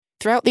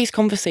Throughout these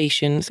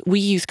conversations,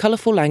 we use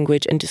colourful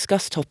language and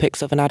discuss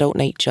topics of an adult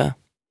nature.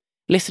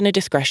 Listener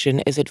discretion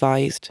is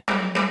advised.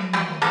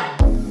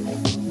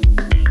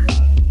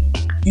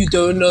 You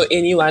don't know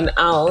anyone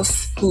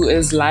else who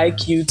is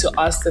like you to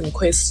ask them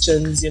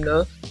questions, you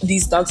know.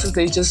 These doctors,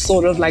 they just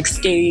sort of like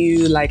scare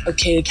you, like,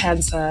 okay,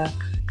 cancer,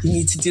 you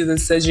need to do the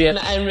surgery. And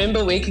I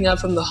remember waking up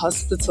from the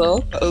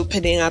hospital,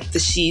 opening up the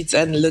sheets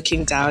and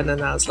looking down,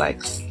 and I was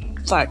like,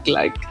 fuck,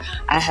 like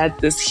I had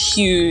this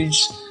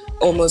huge,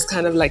 almost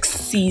kind of like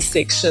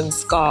C-section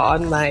scar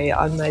on my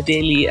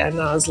belly.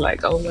 And I was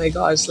like, oh my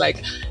gosh,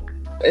 like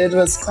it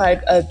was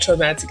quite a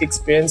traumatic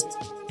experience.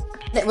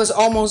 It was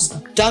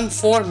almost done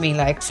for me,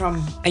 like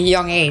from a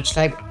young age.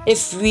 Like,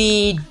 if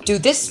we do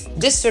this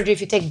surgery,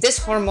 if you take this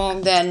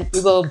hormone, then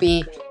you'll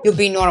be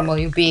normal.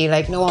 You'll be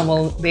like, no one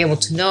will be able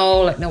to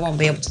know, like no one will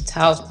be able to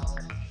tell.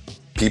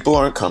 People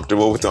aren't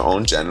comfortable with their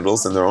own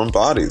genitals and their own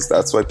bodies.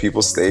 That's why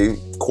people stay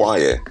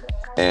quiet.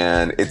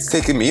 And it's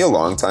taken me a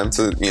long time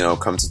to,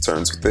 come to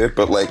terms with it.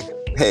 But like,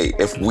 hey,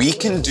 if we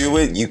can do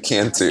it, you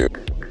can too.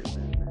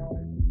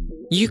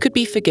 You could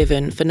be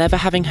forgiven for never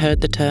having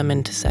heard the term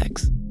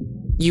intersex.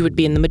 You would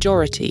be in the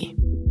majority.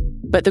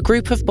 But the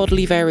group of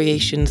bodily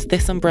variations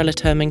this umbrella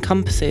term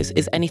encompasses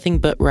is anything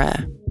but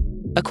rare.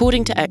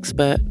 According to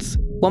experts,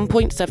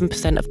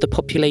 1.7% of the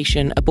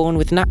population are born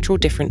with natural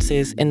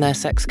differences in their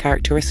sex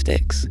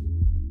characteristics.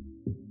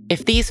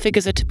 If these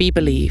figures are to be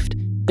believed,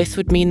 this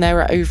would mean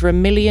there are over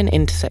 1 million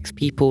intersex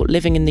people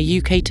living in the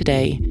UK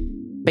today,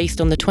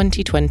 based on the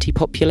 2020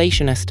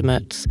 population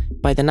estimates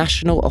by the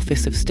National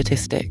Office of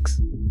Statistics.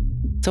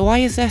 So why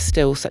is there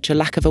still such a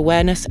lack of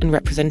awareness and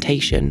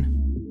representation?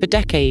 For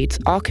decades,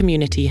 our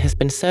community has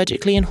been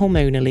surgically and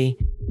hormonally,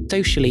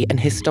 socially and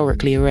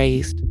historically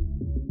erased.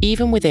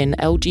 Even within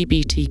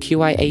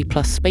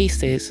LGBTQIA+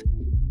 spaces,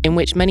 in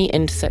which many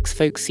intersex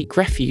folks seek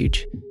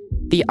refuge,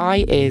 the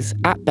I is,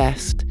 at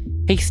best,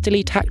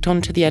 hastily tacked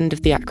onto the end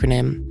of the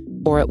acronym,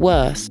 or at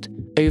worst,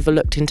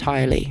 overlooked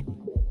entirely.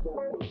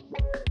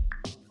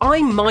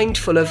 I'm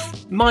mindful of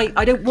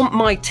I don't want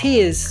my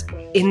tears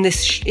in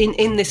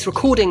this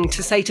recording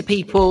to say to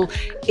people,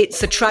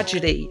 it's a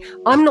tragedy.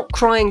 I'm not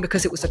crying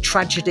because it was a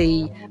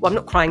tragedy. Well, I'm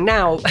not crying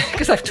now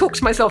because I've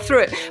talked myself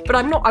through it, but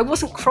I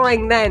wasn't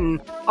crying then.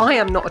 I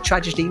am not a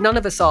tragedy. None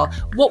of us are.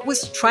 What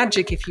was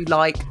tragic, if you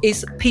like,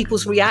 is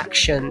people's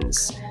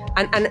reactions.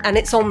 And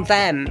it's on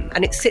them,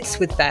 and it sits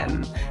with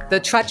them.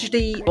 The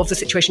tragedy of the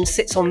situation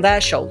sits on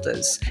their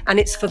shoulders, and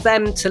it's for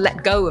them to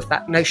let go of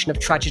that notion of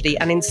tragedy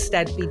and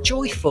instead be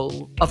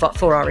joyful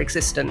for our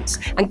existence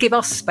and give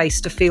us space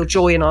to feel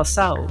joy in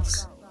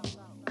ourselves.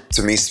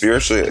 To me,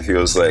 spiritually, it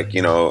feels like,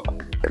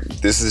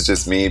 this is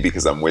just me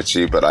because I'm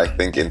witchy, but I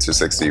think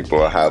intersex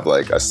people have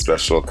like a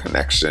special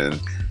connection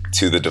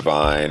to the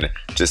divine,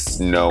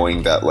 just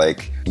knowing that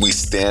like we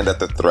stand at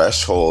the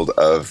threshold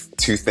of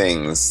two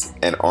things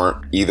and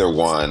aren't either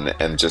one,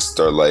 and just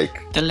are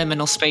like the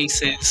liminal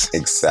spaces.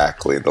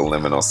 Exactly, the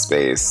liminal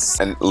space.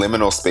 And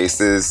liminal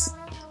spaces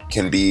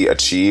can be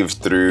achieved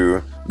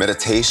through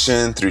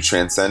meditation, through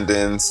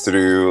transcendence,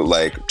 through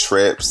like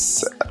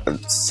trips,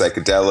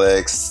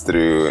 psychedelics,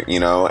 through,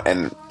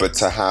 but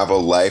to have a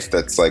life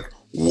that's like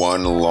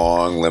one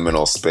long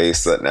liminal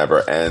space that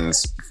never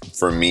ends,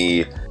 for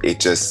me,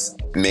 it just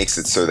makes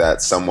it so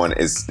that someone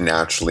is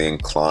naturally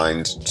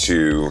inclined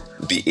to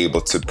be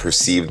able to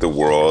perceive the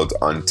world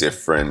on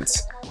different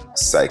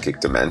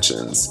psychic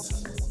dimensions.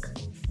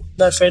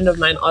 A friend of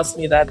mine asked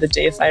me the other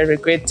day if I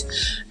regret,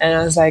 and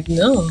I was like,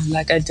 no,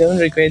 like I don't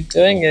regret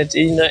doing it.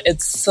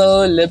 It's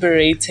so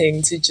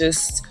liberating to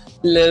just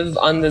live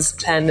on this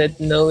planet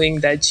knowing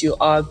that you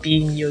are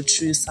being your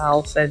true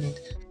self, and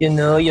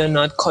you're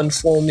not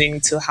conforming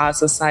to how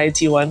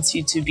society wants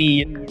you to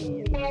be.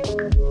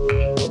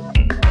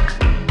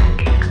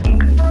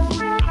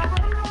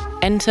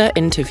 Enter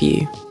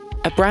Interview,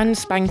 a brand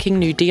spanking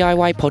new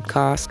DIY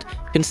podcast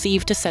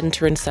conceived to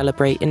centre and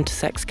celebrate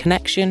intersex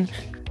connection,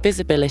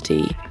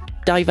 visibility,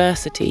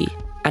 diversity,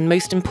 and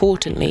most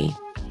importantly,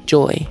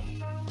 joy.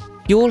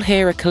 You'll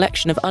hear a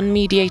collection of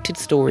unmediated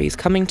stories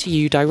coming to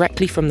you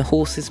directly from the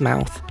horse's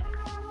mouth.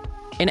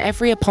 In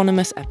every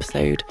eponymous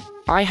episode,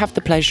 I have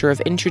the pleasure of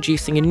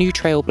introducing a new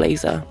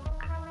trailblazer,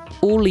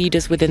 all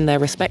leaders within their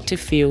respective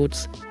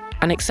fields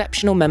and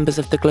exceptional members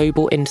of the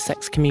global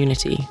intersex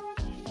community.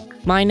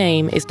 My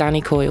name is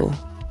Dani Coyle,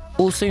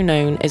 also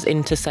known as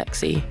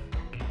Intersexy,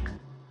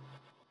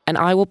 and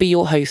I will be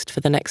your host for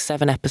the next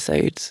 7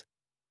 episodes.